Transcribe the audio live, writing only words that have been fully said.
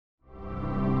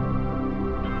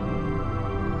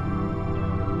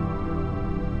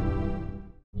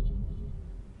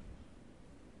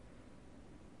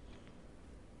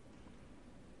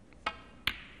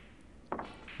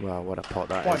Wow, what a pot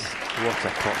that is. What a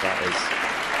pot that is.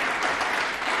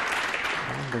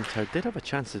 Wingtower did have a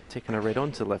chance of taking a red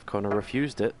onto the left corner,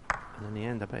 refused it, and in the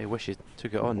end I bet he wishes he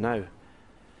took it on now.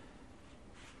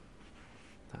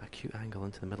 That acute angle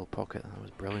into the middle pocket, that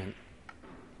was brilliant.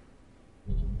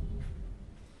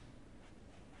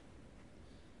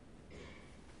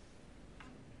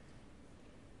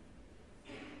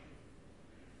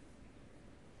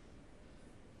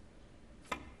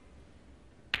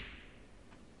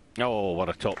 Oh, what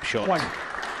a top shot.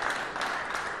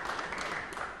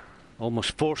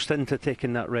 Almost forced into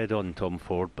taking that red on, Tom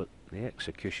Ford, but the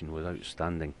execution was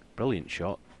outstanding. Brilliant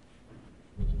shot.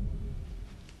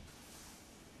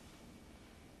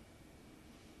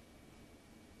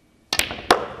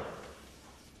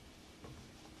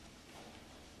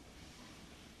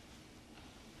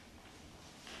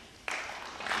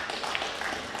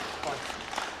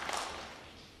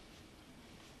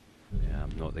 Yeah,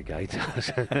 I'm not the guy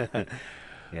to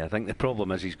Yeah, I think the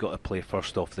problem is he's got to play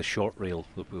first off the short rail,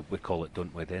 we call it,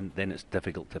 don't we? Then it's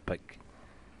difficult to pick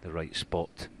the right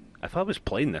spot. If I was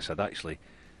playing this, I'd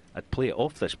play it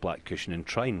off this black cushion and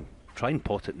try and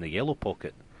pot it in the yellow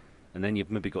pocket, and then you've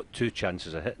maybe got 2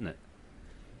 chances of hitting it.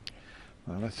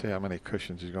 Well, let's see how many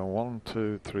cushions he's got. 1,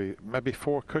 2, 3, maybe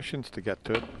 4 cushions to get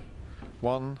to it.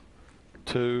 1,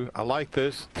 2, I like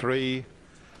this. 3.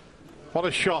 What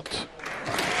a shot!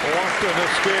 What an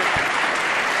escape!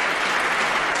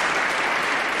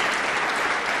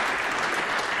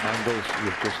 Angles,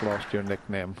 you've just lost your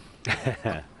nickname.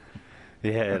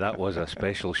 Yeah, that was a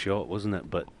special shot, wasn't it?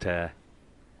 But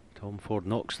Tom Ford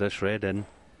knocks this red in.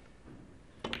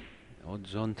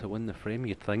 Odds on to win the frame,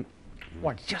 you'd think.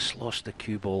 Just lost the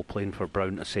cue ball playing for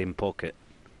Brown, the same pocket.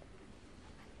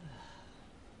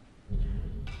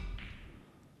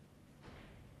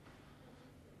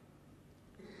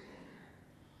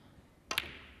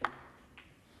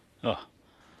 Oh,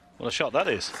 what a shot that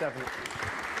is. 7.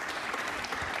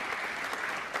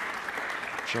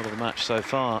 Shot of the match so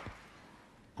far,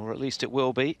 or at least it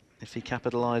will be if he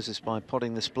capitalises by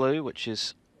potting this blue, which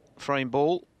is frame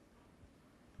ball.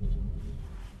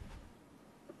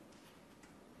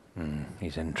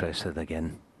 He's interested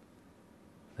again.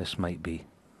 This might be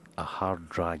a hard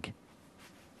drag.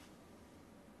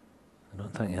 I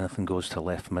don't think anything goes to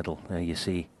left middle. There you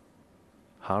see.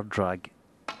 Hard drag.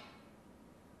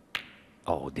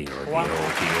 Oh dear, oh dear,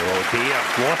 oh dear, oh dear.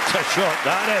 What a shot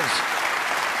that is.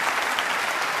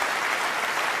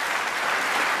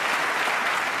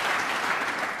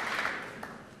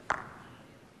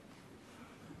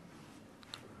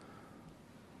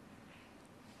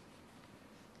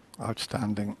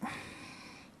 Outstanding.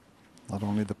 Not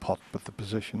only the pot, but the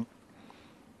position.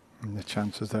 And the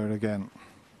chances there again.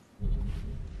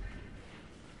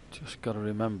 Just got to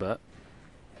remember,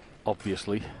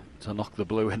 obviously, to knock the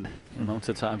blue in. The amount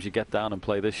of times you get down and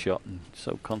play this shot, and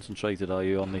so concentrated are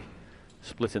you on the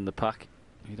split in the pack,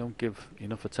 you don't give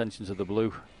enough attention to the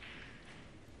blue.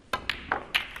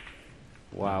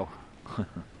 Wow.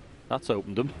 That's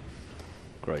opened him.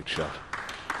 Great shot.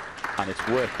 And it's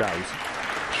worked out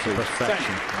to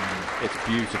perfection. It's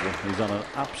beautiful. He's on an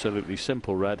absolutely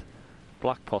simple red.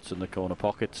 Black pots in the corner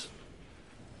pockets.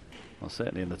 Well,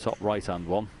 certainly in the top right hand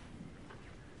one.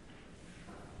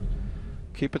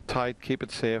 Keep it tight, keep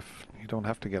it safe. You don't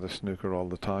have to get a snooker all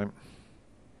the time.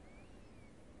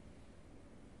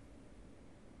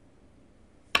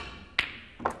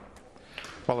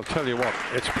 Well, I'll tell you what,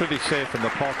 it's pretty safe in the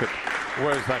pocket.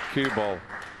 Where's that cue ball?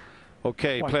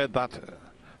 Okay, he played that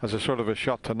as a sort of a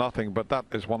shot to nothing, but that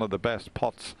is one of the best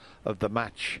pots of the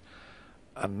match.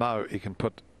 And now he can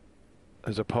put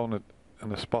his opponent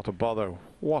in a spot of bother.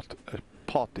 What a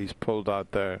pot he's pulled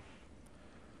out there.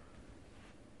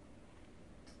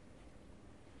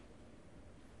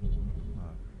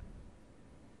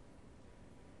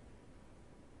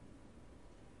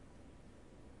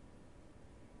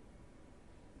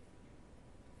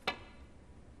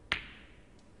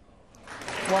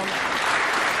 Well,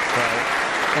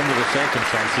 under the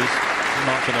circumstances,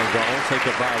 Martin O'Donnell take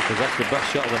a bow, because that's the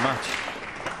best shot of the match.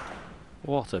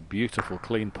 What a beautiful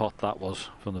clean pot that was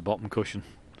from the bottom cushion.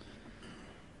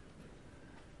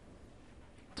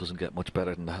 Doesn't get much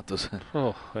better than that, does it?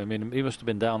 Oh, I mean, he must have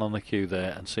been down on the cue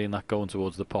there and seeing that going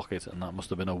towards the pocket, and that must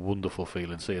have been a wonderful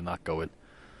feeling seeing that go in.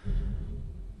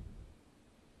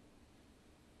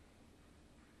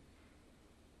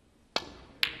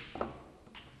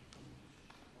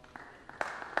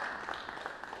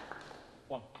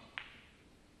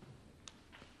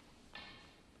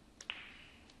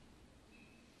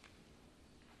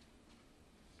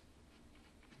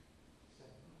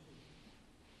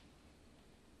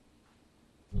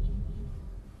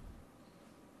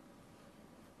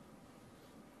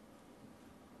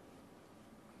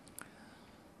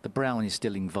 brown is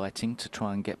still inviting to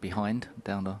try and get behind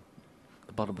down the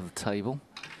bottom of the table.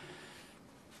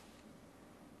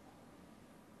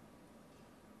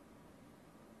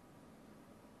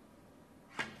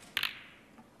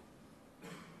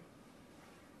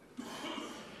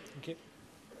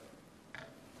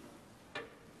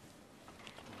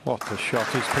 What a shot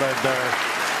he's played there.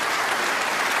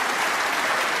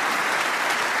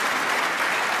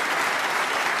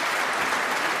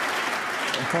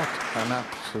 What an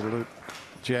absolute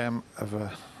gem of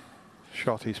a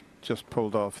shot he's just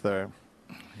pulled off there.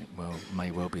 Well, it may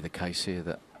well be the case here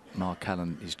that Mark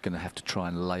Allen is going to have to try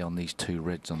and lay on these two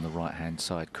reds on the right-hand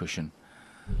side cushion.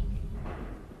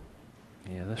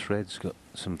 Yeah, this red's got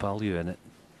some value in it.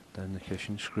 Down the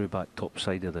cushion, screw back top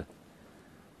side of the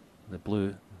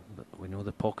blue. But we know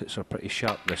the pockets are pretty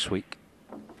sharp this week.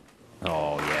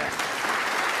 Oh yeah.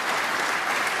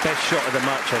 Best shot of the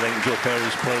match, I think. Joe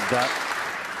Perry's played that.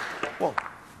 Whoa.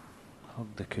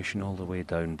 Hugged the cushion all the way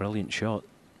down. Brilliant shot.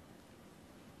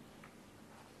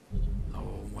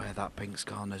 Oh, where that pink's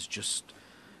gone has just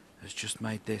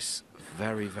made this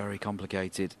very, very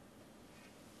complicated.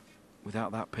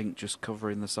 Without that pink just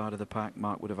covering the side of the pack,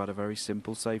 Mark would have had a very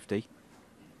simple safety.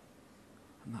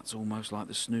 And that's almost like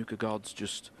the snooker gods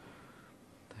just,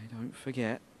 they don't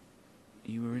forget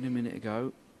you were in a minute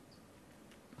ago.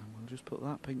 And we'll just put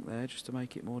that pink there just to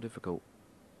make it more difficult.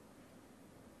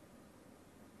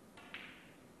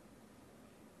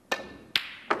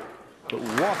 But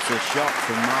what a shot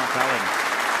from Mark Allen.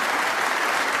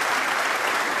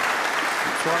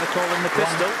 That's why they call him the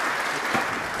pistol.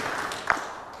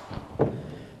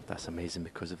 That's amazing,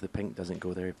 because if the pink doesn't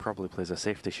go there, he probably plays a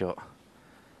safety shot.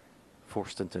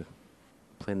 Forced into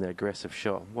playing the aggressive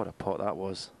shot. What a pot that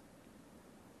was.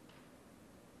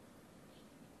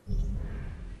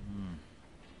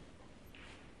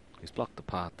 He's blocked the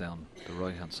path down the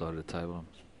right-hand side of the table.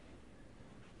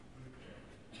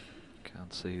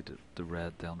 Can't see the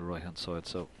red down the right-hand side,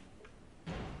 so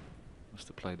must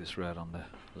have played this red on the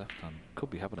left hand. Could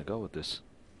be having a go at this.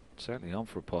 Certainly on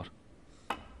for a pot.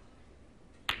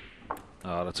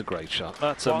 Oh, that's a great shot.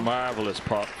 That's a marvellous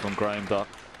pot from Graham Dock.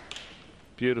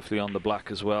 Beautifully on the black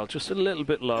as well. Just a little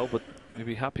bit low, but he'll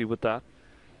be happy with that.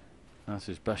 That's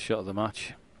his best shot of the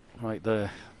match. Right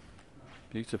there.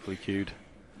 Beautifully cued.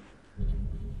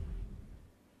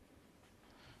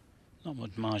 Not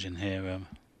much margin here,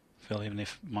 Phil, even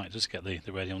if Mike does get the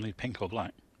red, he'll need pink or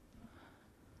black.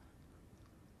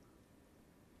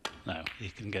 No, he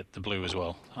can get the blue as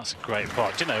well. That's a great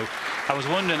pot. Do you know, I was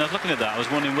looking at that, I was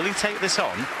wondering, will he take this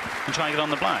on and try and get on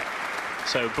the black?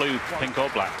 So blue, pink or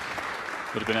black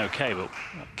would have been okay, but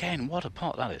again, what a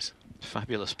pot that is.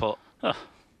 Fabulous pot. Oh,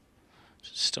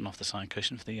 just stun off the side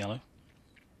cushion for the yellow.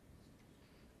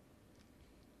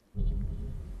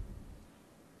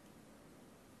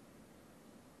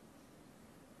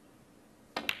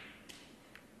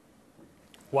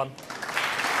 One.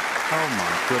 Oh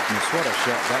my goodness, what a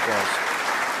shot that was.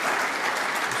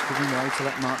 Just giving way to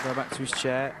let Mark go back to his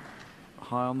chair.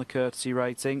 High on the courtesy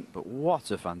rating, but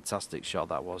what a fantastic shot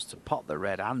that was to pot the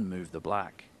red and move the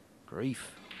black.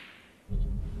 Grief.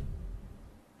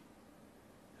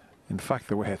 In fact,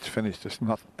 the way it's finished, it's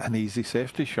not an easy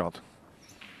safety shot.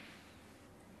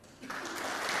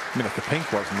 I mean, if the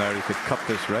pink wasn't there, he could cut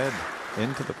this red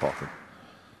into the pocket.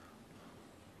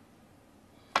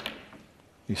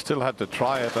 He still had to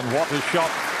try it, and what a shot.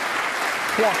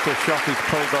 What a shot he's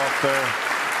pulled off there.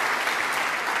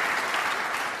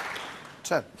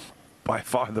 10. By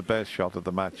far the best shot of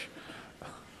the match.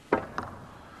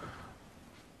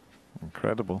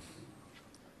 Incredible.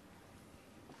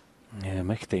 Yeah,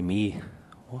 Michty me.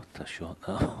 What a shot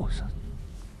that was.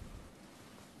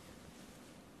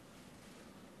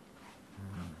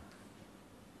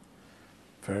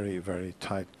 Very, very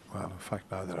tight. Well, in fact,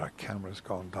 now that our camera's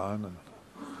gone down, and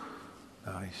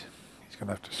now he's going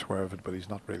to have to swerve it, but he's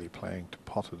not really playing to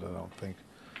pot it, I don't think.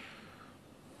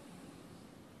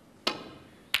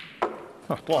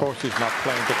 Of course he's not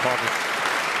playing to pot it.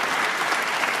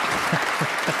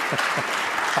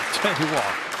 I'll tell you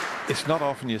what, it's not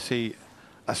often you see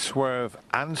a swerve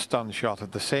and stun shot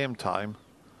at the same time.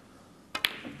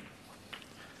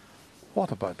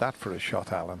 What about that for a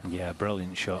shot, Alan? Yeah,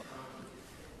 brilliant shot.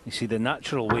 You see, the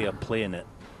natural way of playing it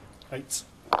 8.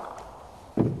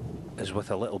 is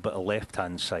with a little bit of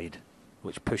left-hand side,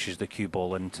 which pushes the cue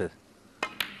ball into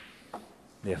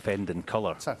the offending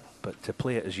colour. 10. But to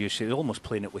play it as you say, almost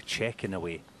playing it with check in a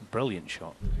way. Brilliant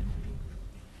shot.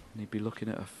 And he'd be looking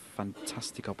at a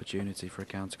fantastic opportunity for a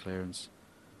counter clearance.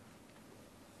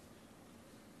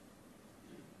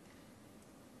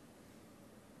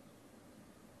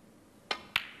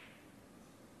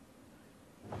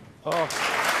 Oh,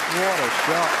 what a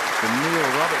shot from Neil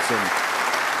Robertson.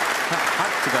 That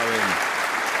had to go in.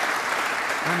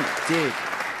 And it did.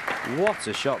 What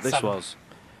a shot this was.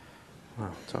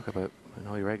 Well, talk about putting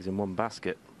all your eggs in one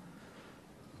basket.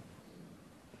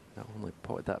 Not only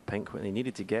potted that pink when he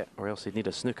needed to get, or else he'd need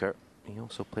a snooker, he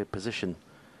also played position.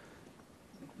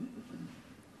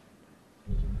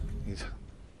 He's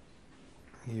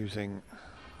using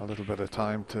a little bit of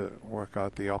time to work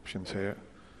out the options here.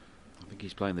 I think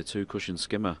he's playing the 2-cushion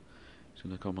skimmer. He's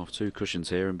going to come off 2 cushions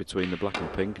here in between the black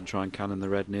and pink and try and cannon the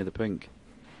red near the pink.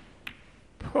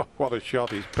 Oh, what a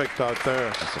shot he's picked out there.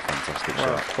 That's a fantastic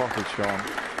well shot. spotted, Sean.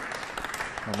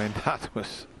 I mean, that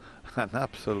was an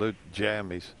absolute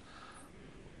gem he's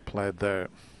played there.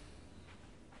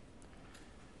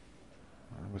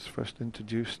 I was first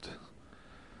introduced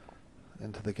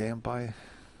into the game by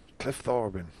Cliff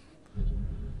Thorburn.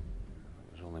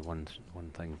 There's only one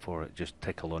thing for it. Just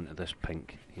tickle onto this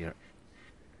pink here.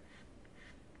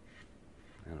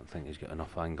 I don't think he's got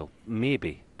enough angle.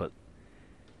 Maybe, but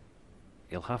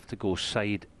he'll have to go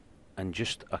side and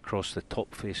just across the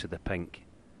top face of the pink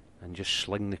and just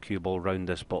sling the cue ball round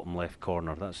this bottom left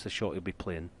corner. That's the shot he'll be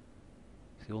playing.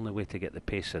 It's the only way to get the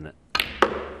pace in it.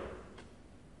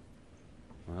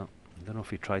 Well, I don't know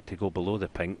if he tried to go below the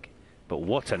pink, but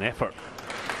what an effort.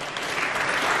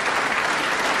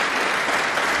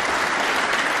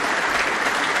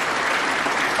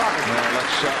 Well,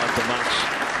 let's shot of the match,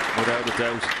 without a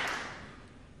doubt.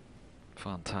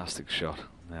 Fantastic shot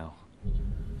now.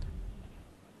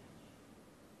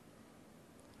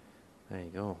 There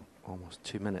you go. Almost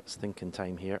 2 minutes thinking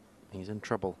time here. He's in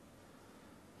trouble.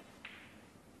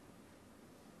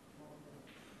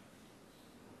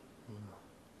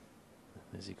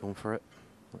 Is he going for it?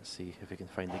 Let's see if he can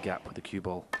find the gap with the cue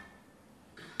ball.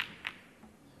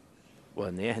 Well,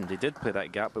 in the end, he did play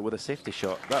that gap, but with a safety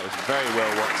shot. That was very well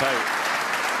worked out.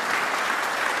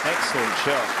 Excellent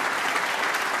shot.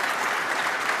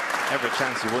 Every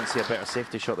chance you won't see a better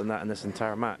safety shot than that in this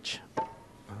entire match.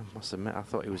 I must admit, I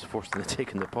thought he was forced into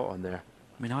taking the pot on there.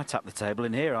 I mean, I tapped the table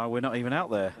in here. We're not even out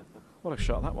there. What a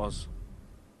shot that was.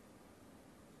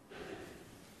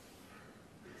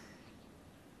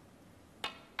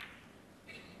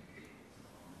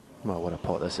 Well, what a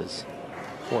pot this is.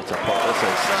 What a pot this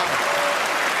is.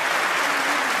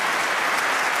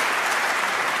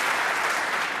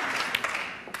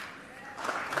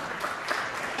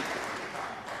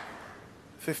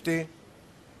 50.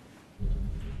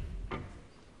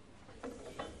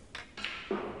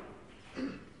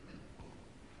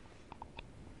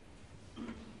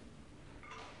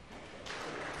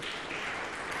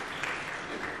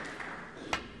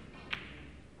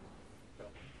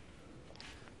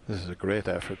 This is a great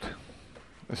effort.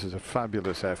 This is a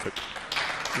fabulous effort.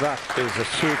 That is a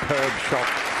superb shot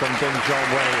from Ding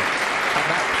Junhui. An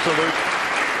absolute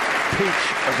peach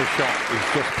of a shot is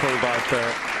just pulled out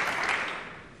there.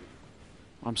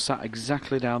 I'm sat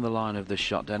exactly down the line of this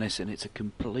shot, Dennis, and it's a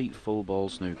complete full ball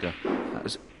snooker.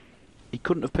 He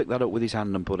couldn't have picked that up with his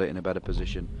hand and put it in a better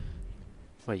position.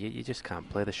 Well, you just can't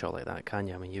play the shot like that, can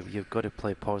you? I mean, you've got to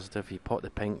play positive. You pot the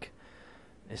pink.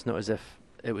 It's not as if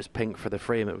it was pink for the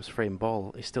frame, it was frame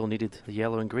ball. He still needed the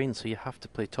yellow and green, so you have to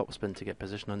play topspin to get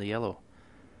position on the yellow.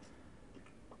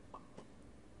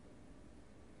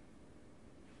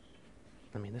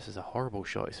 I mean, this is a horrible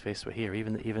shot he's faced with here,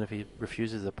 even if he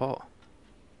refuses the pot.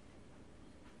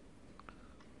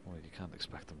 Well, you can't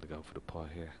expect him to go for the pot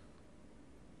here.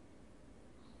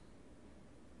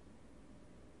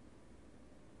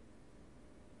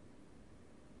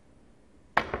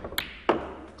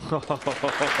 I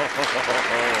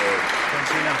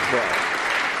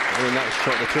mean, that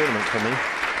shot the tournament for me.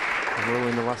 Low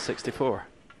in the last 64.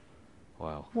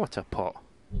 Wow. What a pot.